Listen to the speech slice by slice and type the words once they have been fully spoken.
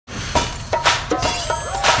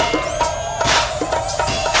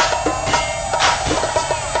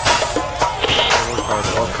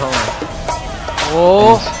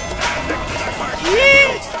Oh!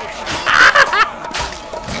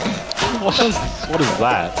 What is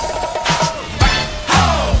that?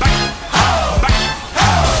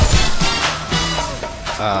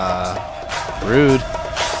 Rude.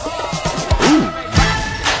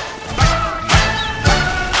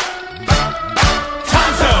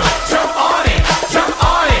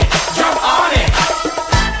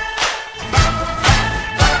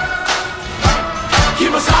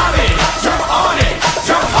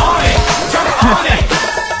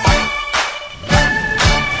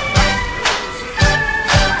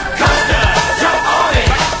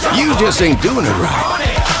 You just ain't doing it right.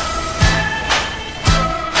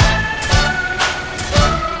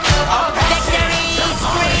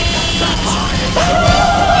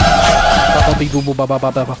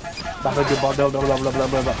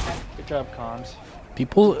 Good job, Cons.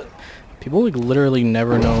 People like literally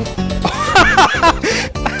never know.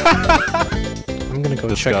 I'm gonna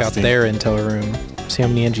go check out their intel room. See how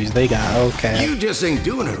many NGs they got. Okay. You just ain't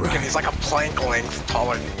doing it right. He's like a plank length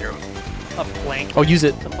taller than you. A plank? Oh, use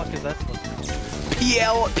it. What the fuck is that supposed to be?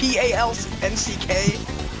 P-A-L-N-C-K.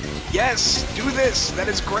 Yes, do this. That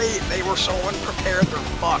is great. They were so unprepared. They're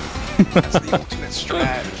fucked. That's the ultimate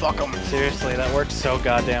strat. Fuck them. Seriously, that works so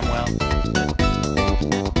goddamn well.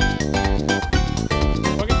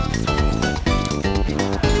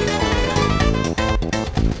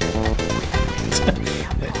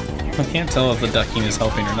 I can't tell if the ducking is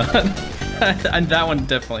helping or not. And that one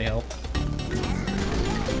definitely helped.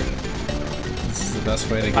 This is the best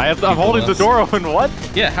way to get I'm holding the door open. What?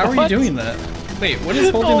 Yeah, how are you doing that? Wait, what is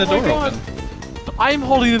holding the door open? I'm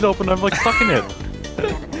holding it open. I'm like stuck in it.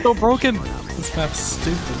 So broken. This map's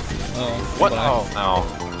stupid. Oh. What? Bye. Oh no.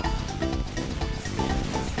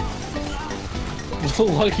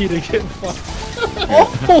 Lucky to get fucked. Oh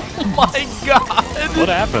my god! What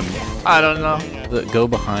happened? I don't know. Go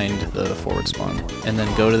behind the forward spawn, and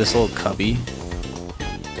then go to this little cubby.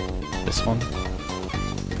 This one.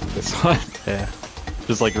 This one? Yeah.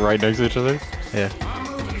 Just like right next to each other? Yeah.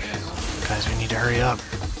 Guys, we need to hurry up.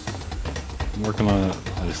 I'm working on it.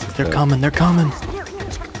 They're coming, they're coming!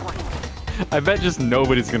 I bet just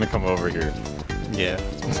nobody's gonna come over here. Yeah.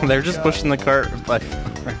 They're just pushing the cart right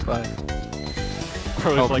by.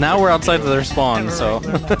 Oh, Like now we're outside of their spawn, so...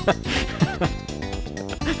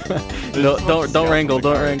 No, don't wrangle,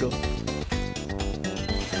 don't wrangle.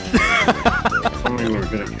 Only we were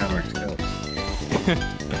good at counter scouts.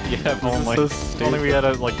 Yeah, if only we had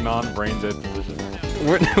a like non-brain dead position.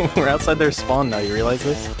 We're outside their spawn now, you realize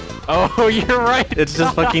this? Oh, you're right! It's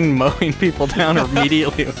just fucking mowing people down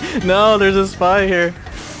immediately. No, there's a spy here.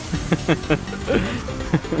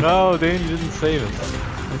 No, Dane, you didn't save it.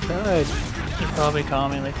 I tried. You're probably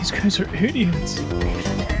calling me like, these guys are idiots.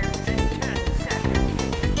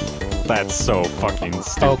 That's so fucking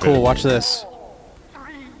stupid. Oh, cool, watch this.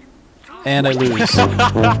 And I lose. He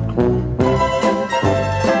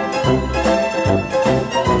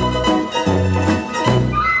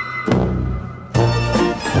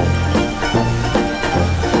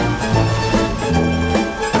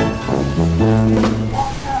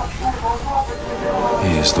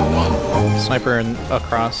is the one. Sniper and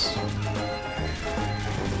across.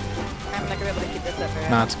 I'm not gonna be able to keep this up very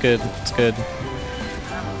Nah, it's good. It's good.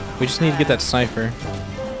 We just need to get that sniper.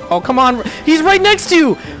 Oh, come on! He's right next to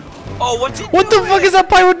you! Oh, what's he What the fuck is that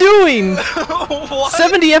pyro doing? What?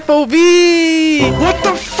 70 FOV! What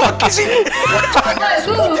the fuck is he?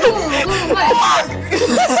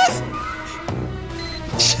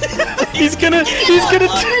 He's gonna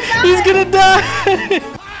die!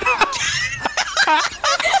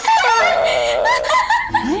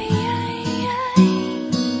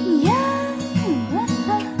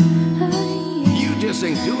 You just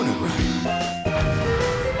ain't doing it right.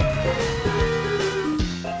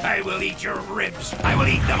 I will eat your ribs. I will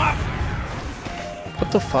eat them up.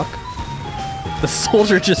 What the fuck? The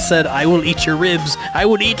soldier just said, I will eat your ribs. I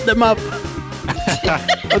will eat them up.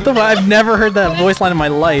 What the fuck? I've never heard that voice line in my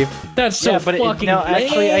life. That's so fucking no,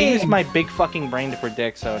 actually, I lame. used my big fucking brain to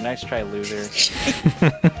predict, so nice try, loser.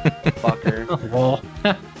 Fucker. Well,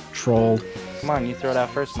 trolled. Come on, you throw it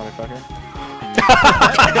out first, motherfucker.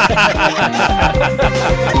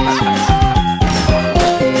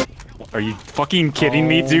 Are you fucking kidding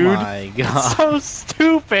me, dude? Oh my god. So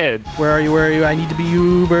stupid! Where are you? Where are you? I need to be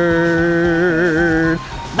Uber.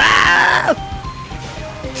 Ah!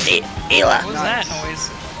 Ela. What was that noise?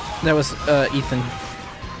 That was Ethan.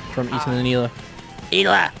 From Ethan and Ela.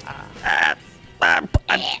 Ela.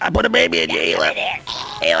 I put a baby in you, Ela.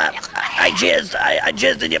 Ela. I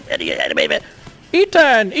jizzed in you, baby.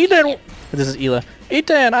 Ethan! Ethan! This is Ela.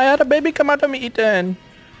 Ethan, I had a baby come out of me, Ethan.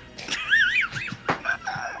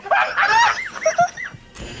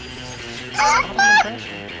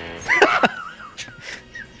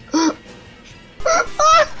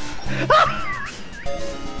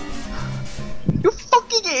 You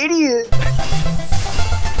fucking idiot!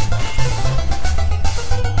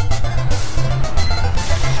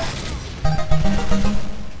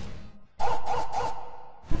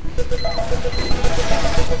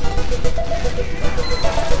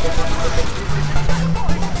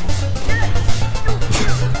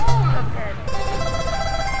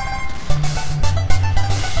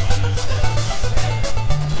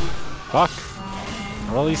 Fuck.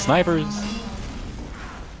 Where are all these snipers?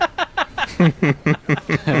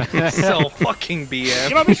 So fucking BM.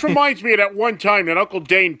 You know, this reminds me of that one time that Uncle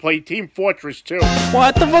Dane played Team Fortress 2.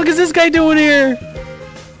 What the fuck is this guy doing here?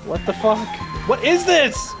 What the fuck? What is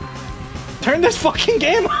this? Turn this fucking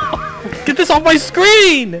game off! Get this off my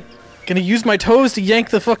screen! Gonna use my toes to yank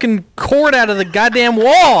the fucking cord out of the goddamn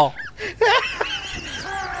wall!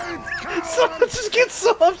 Someone just gets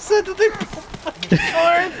so upset that they pull fucking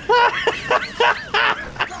cord!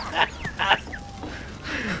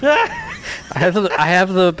 I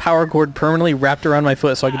have the power cord permanently wrapped around my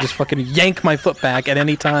foot so I can just fucking yank my foot back at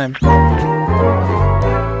any time.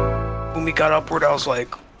 When we got upward, I was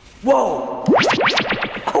like, whoa!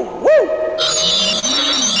 Oh,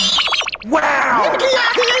 woo! Wow!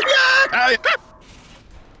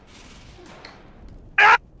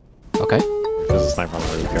 Okay. There's a sniper on the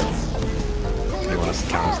roof here. Do you want us to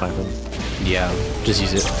counter snipe him? Yeah, just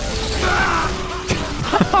use it.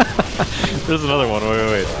 There's another one.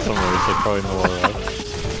 Wait. Somewhere. It's like probably in the water.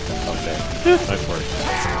 Okay. Nice work.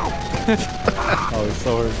 Oh, it's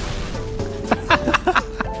so hard.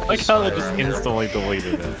 Like how they just instantly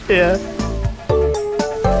deleted it. Yeah.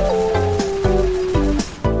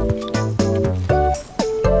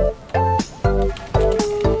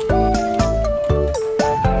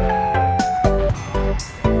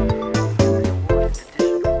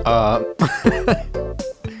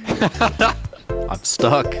 I'm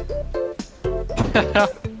stuck.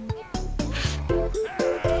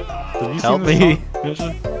 Help me.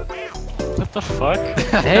 What the fuck?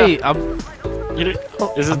 Hey, I'm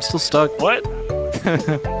still stuck. What?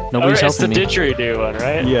 Nobody's It's the helping me. didgeridoo one,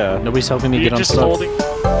 right? Yeah. Nobody's helping me You're get just unstuck. holding.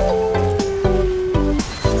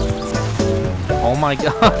 Oh my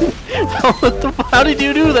god. What the f- How did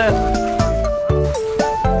you do that?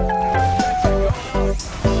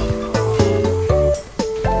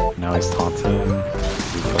 Now he's taunting.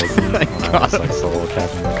 He kills me when I was like solo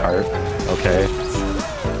capping the cart. Okay.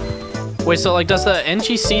 Wait, so like does the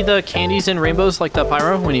NG see the candies and rainbows like the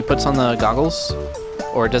pyro when he puts on the goggles?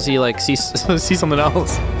 Or does he like see see something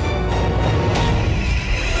else?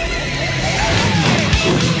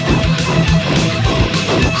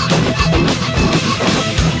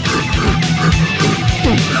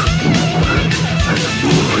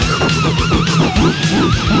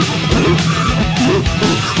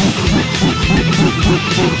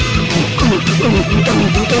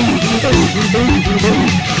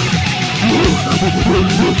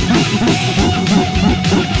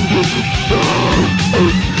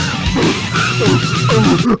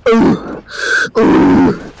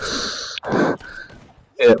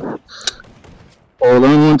 Yeah. Hold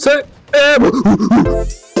on one sec.